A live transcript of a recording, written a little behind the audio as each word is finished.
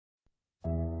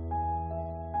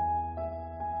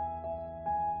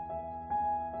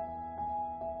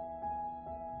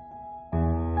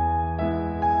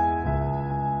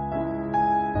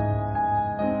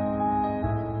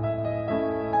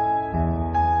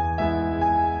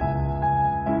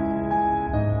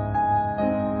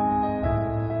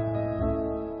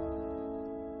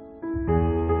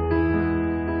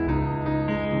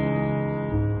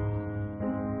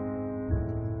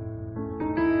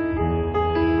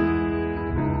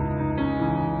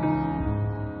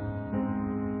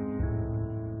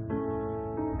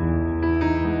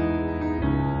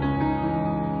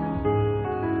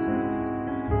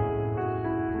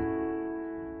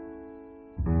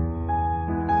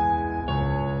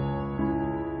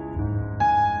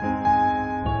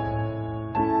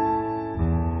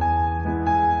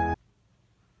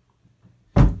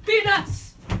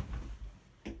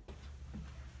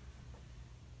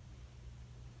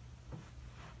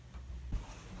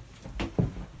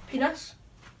Penis?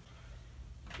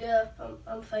 Yeah,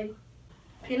 I'm fine.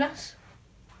 Penis?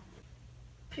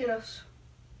 Penis.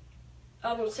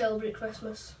 I won't celebrate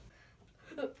Christmas.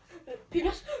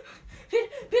 Penis? Penis?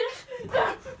 Penis?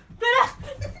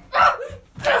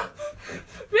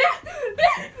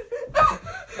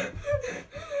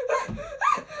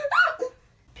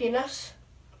 Penis?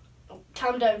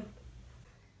 Calm down.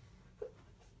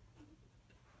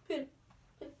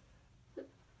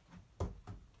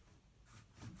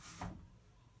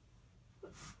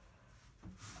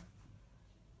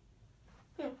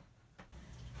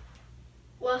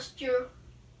 Last year,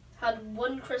 had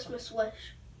one Christmas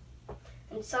wish,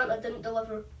 and Santa didn't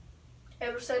deliver.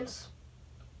 Ever since,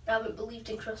 I haven't believed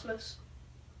in Christmas.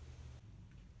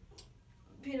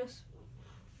 Penis.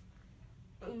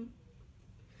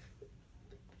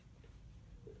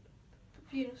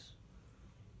 Penis.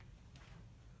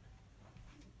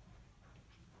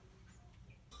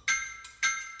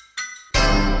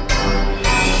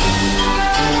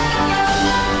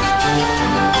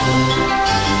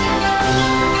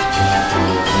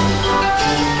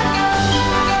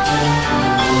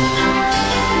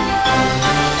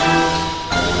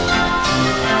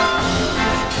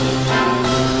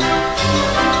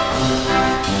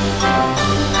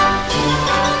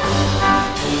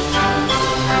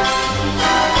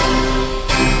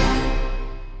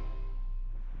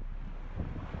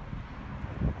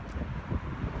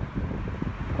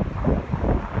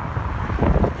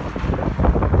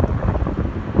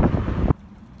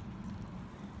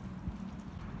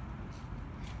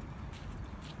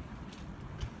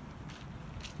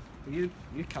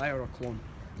 You Kai or a clone?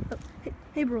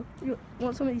 Hey bro, you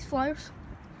want some of these flyers?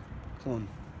 Clone,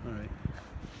 alright.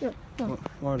 Yeah, come on.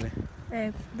 What are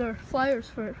they? They're flyers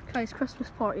for Kai's Christmas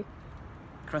party.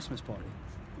 Christmas party?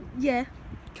 Yeah.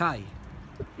 Kai?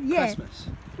 Yeah. Christmas?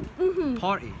 Mm-hmm.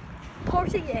 Party?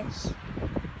 Party, yes.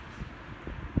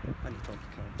 I need to talk to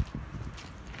Kai.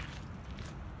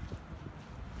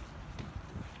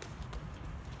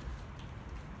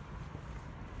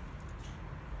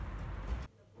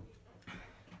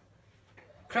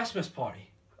 Christmas party?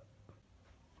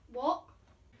 What?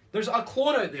 There's a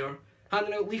clone out there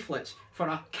handing out leaflets for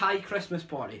a Kai Christmas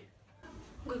party.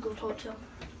 I'm gonna go talk to him.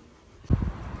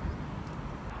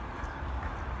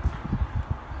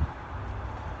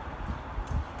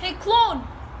 Hey clone!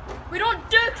 We don't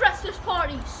do Christmas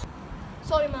parties!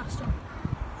 Sorry master.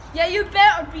 Yeah, you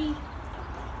better be.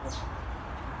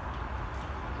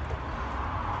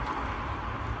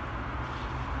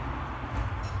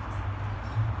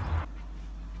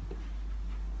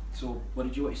 So, what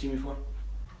did you want to see me for?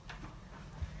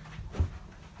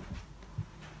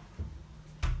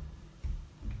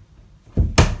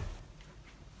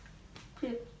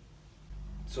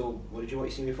 So, what did you want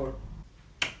to see me for?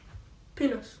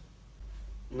 Penis.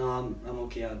 No, I'm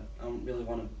okay. I don't really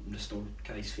want to restore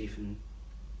Kai's faith in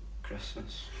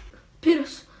Christmas.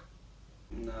 Penis.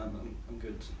 Nah, I'm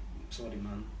good. Sorry,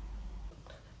 man.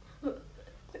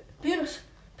 Penis.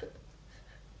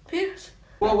 Penis.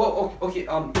 Well, okay.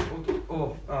 I'll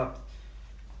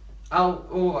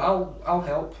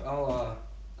help.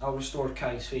 I'll restore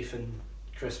Kai's faith in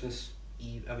Christmas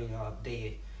Eve.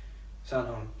 Day.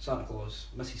 Santa Claus,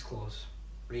 Mrs. Claus,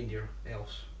 reindeer,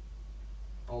 elves,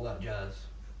 all that jazz,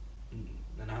 and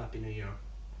a happy New Year.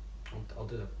 I'll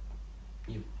do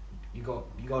it. You got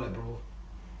it, bro.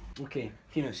 Okay,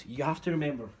 Penis, you have to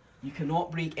remember, you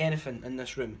cannot break anything in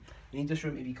this room. You need this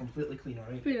room to be completely clean,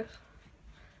 alright? Penis.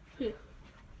 Penis.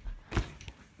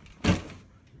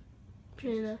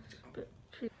 Penis.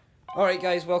 Alright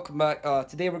guys, welcome back.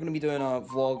 Today we're going to be doing a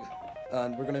vlog,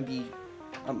 and we're going to be,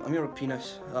 I'm here with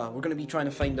Penis. We're going to be trying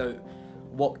to find out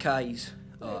what Kai's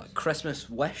Christmas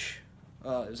wish,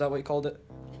 is that what you called it?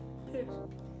 Penis.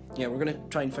 Yeah, we're going to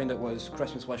try and find out what his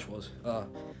Christmas wish was.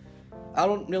 I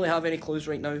don't really have any clues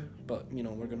right now, but you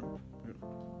know, we're going to...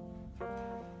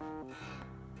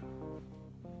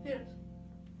 Penis.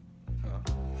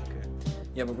 Okay.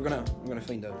 Yeah, but we're gonna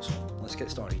find out, so let's get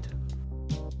started.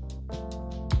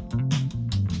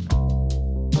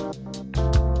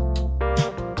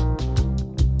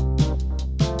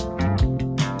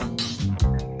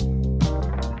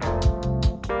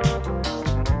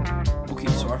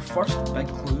 First big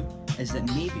clue is that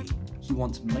maybe he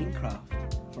wants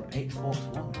Minecraft for Xbox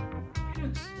One.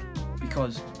 Penis.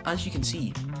 Because, as you can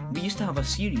see, we used to have a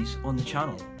series on the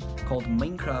channel called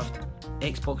Minecraft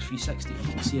Xbox 360.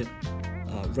 You can see it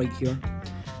right here.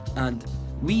 And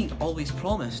we always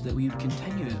promised that we would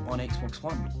continue it on Xbox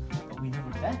One, but we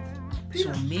never did.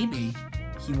 So maybe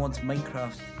he wants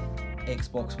Minecraft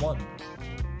Xbox One.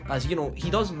 as you know, he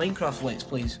does Minecraft Let's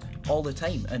Plays all the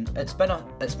time, and it's been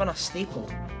a staple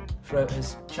throughout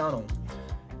his channel.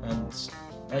 And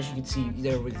as you can see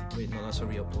there, wait, no, that's a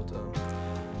re-upload.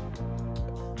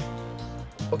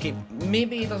 Okay,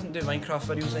 maybe he doesn't do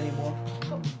Minecraft videos anymore,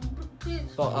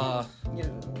 Please. but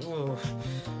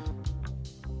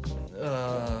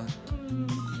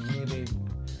maybe.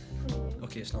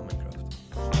 Okay, it's not Minecraft.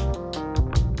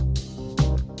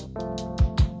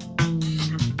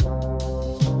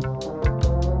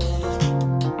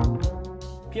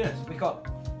 Penis, wake up.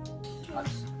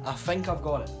 I think I've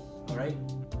got it, alright?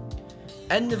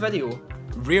 In the video,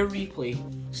 Rare Replay,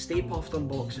 Stay Puffed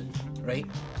Unboxing, right?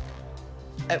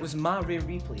 It was my Rare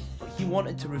Replay, but he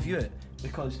wanted to review it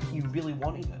because he really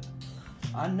wanted it.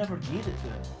 I never gave it to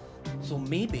him. So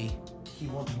maybe he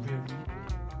wants Rare Replay.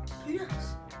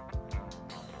 Penis.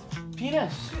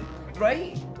 Penis!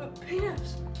 Right?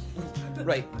 Penis.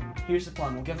 Right, here's the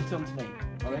plan. We'll give it to him tonight,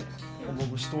 alright? And we'll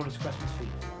restore his Christmas faith.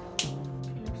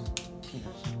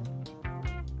 Penis.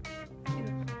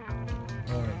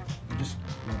 Alright, we just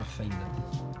gotta find it.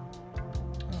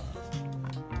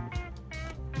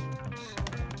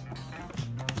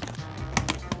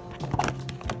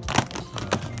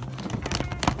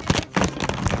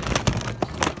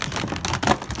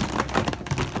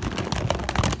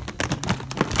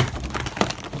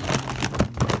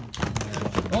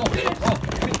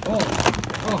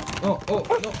 Oh,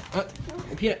 no.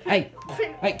 Peter, hey,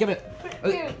 give it.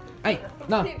 Hey,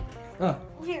 no.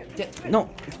 No.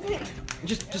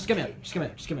 Just give me it. Just give me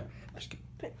it. Just give me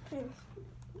it.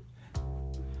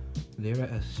 There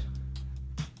it is.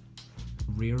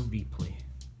 Rare Replay.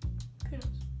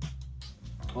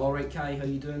 Alright, Kai, how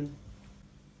you doing?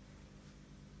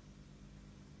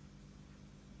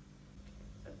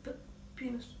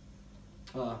 Penis.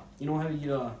 You know how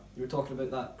you were talking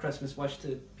about that Christmas wish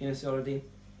to Penis the other day?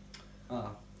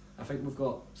 I think we've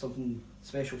got something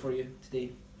special for you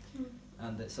today,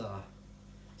 and it's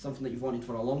something that you've wanted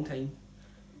for a long time,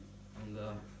 and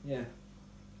yeah,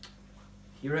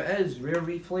 here it is, Rare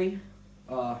Replay.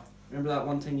 Remember that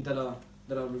one time you did a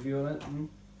review on it?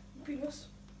 Penis.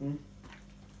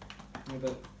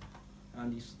 About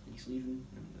Andy's leaving,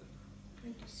 and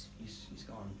Penis. he's